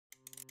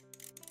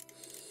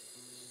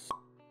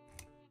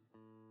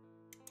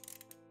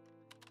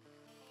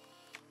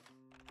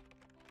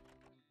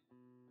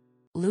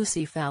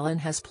Lucy Fallon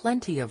has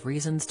plenty of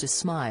reasons to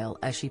smile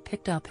as she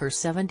picked up her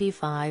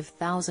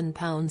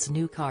 £75,000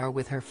 new car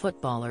with her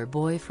footballer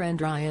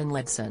boyfriend Ryan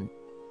Ledson.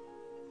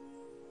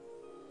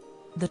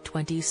 The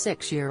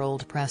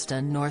 26-year-old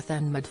Preston North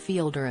End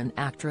midfielder and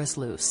actress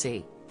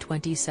Lucy,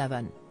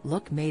 27,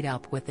 look made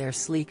up with their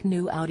sleek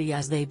new Audi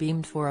as they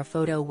beamed for a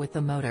photo with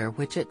the motor,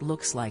 which it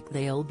looks like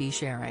they'll be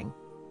sharing.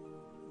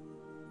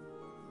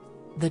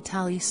 The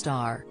Tally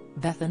star,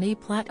 Bethany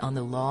Platt on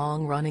the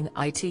long-running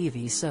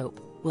ITV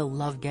soap, will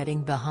love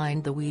getting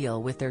behind the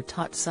wheel with their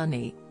tot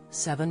Sonny,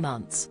 7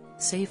 months,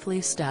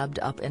 safely stabbed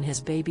up in his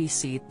baby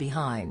seat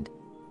behind.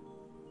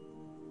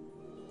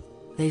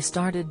 They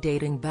started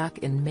dating back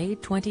in May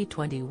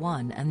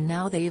 2021 and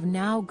now they've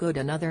got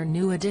another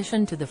new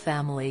addition to the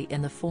family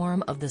in the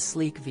form of the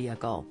sleek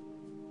vehicle.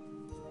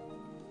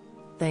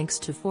 "Thanks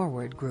to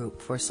Forward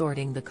Group for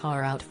sorting the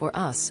car out for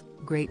us,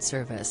 great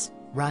service,"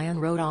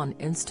 Ryan wrote on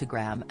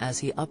Instagram as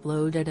he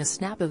uploaded a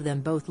snap of them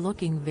both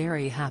looking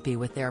very happy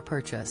with their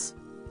purchase.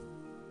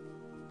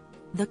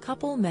 The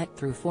couple met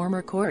through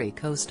former Corrie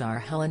co-star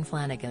Helen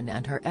Flanagan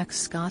and her ex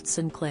Scott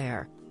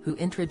Sinclair, who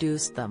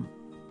introduced them.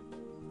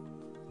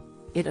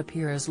 It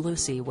appears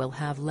Lucy will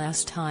have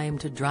less time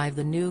to drive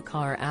the new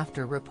car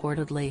after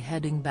reportedly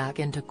heading back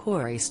into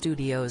Corrie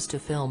Studios to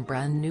film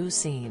brand new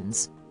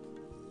scenes.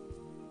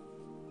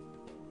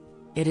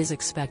 It is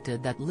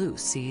expected that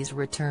Lucy's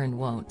return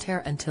won't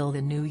air until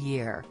the new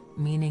year,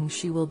 meaning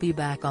she will be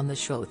back on the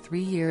show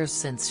 3 years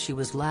since she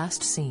was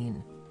last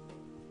seen.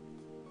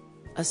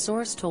 A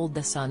source told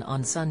The Sun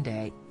on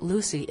Sunday,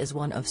 Lucy is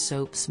one of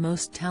soap's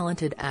most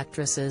talented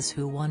actresses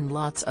who won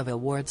lots of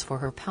awards for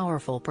her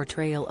powerful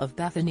portrayal of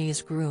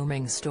Bethany's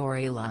grooming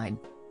storyline.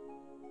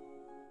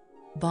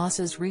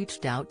 Bosses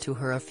reached out to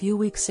her a few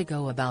weeks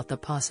ago about the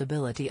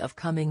possibility of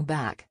coming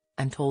back,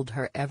 and told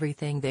her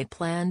everything they'd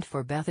planned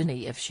for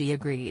Bethany if she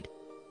agreed.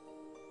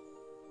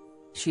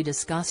 She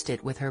discussed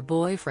it with her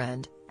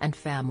boyfriend, and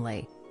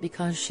family,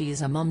 because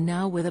she's a mum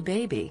now with a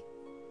baby.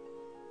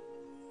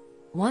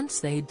 Once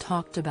they'd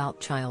talked about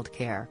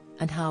childcare,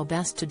 and how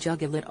best to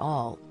juggle it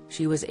all,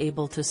 she was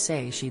able to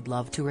say she'd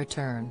love to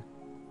return.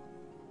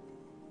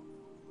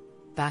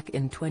 Back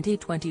in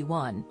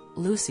 2021,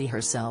 Lucy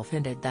herself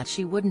hinted that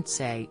she wouldn't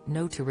say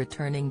no to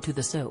returning to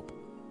the soap.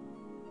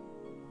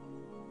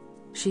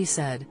 She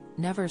said,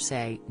 "Never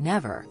say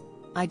never.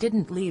 I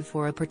didn't leave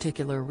for a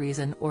particular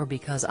reason or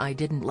because I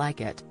didn't like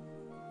it.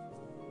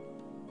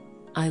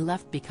 I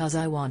left because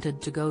I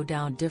wanted to go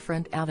down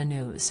different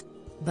avenues."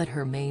 But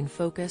her main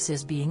focus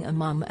is being a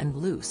mum, and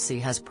Lucy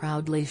has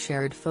proudly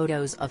shared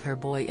photos of her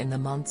boy in the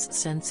months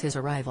since his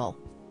arrival.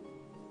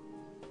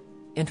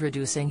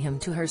 Introducing him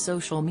to her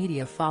social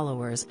media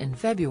followers in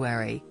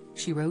February,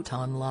 she wrote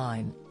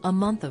online, "A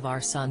month of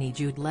our sonny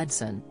Jude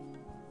Ledson.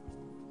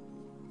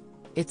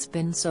 It's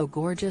been so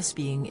gorgeous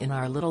being in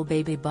our little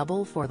baby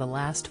bubble for the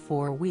last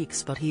 4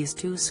 weeks, but he's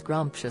too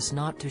scrumptious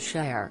not to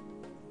share.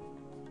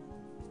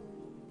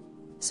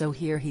 So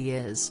here he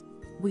is.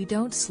 We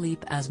don't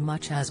sleep as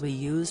much as we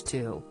used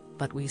to,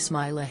 but we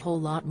smile a whole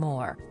lot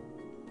more."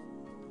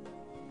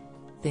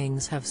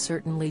 Things have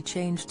certainly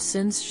changed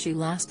since she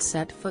last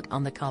set foot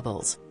on the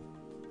cobbles.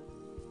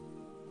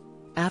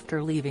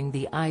 After leaving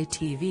the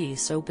ITV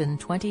soap in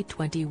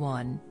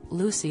 2021,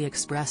 Lucy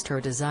expressed her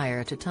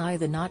desire to tie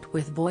the knot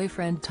with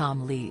boyfriend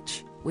Tom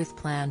Leach, with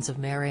plans of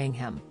marrying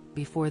him,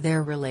 before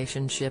their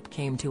relationship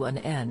came to an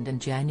end in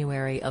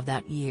January of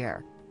that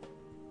year.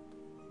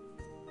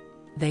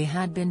 They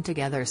had been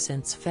together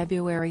since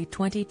February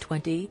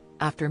 2020,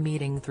 after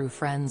meeting through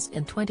friends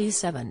in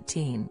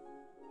 2017.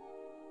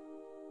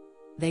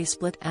 They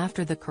split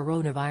after the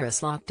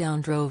coronavirus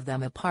lockdown drove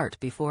them apart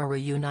before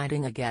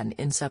reuniting again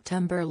in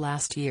September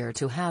last year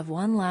to have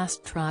one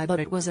last try,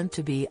 but it wasn't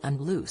to be, and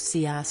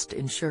Lucy asked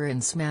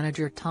insurance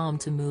manager Tom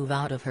to move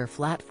out of her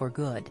flat for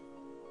good.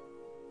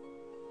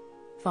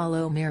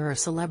 Follow Mirror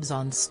Celebs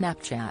on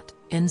Snapchat,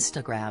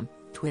 Instagram,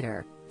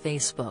 Twitter,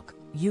 Facebook,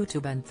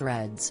 YouTube and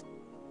Threads.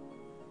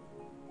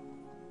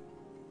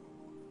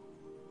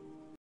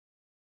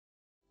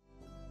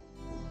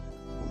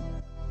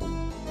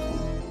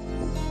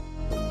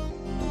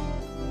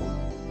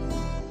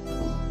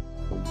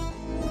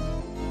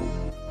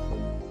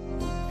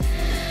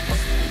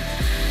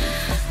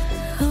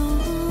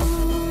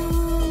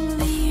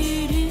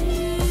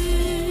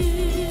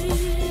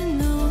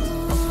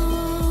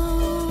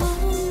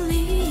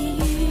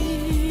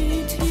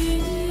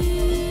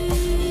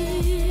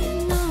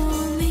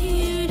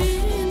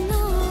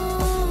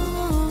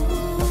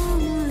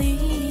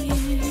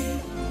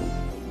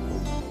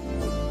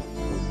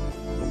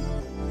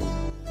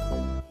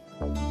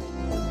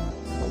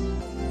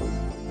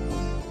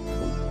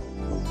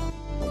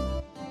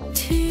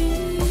 To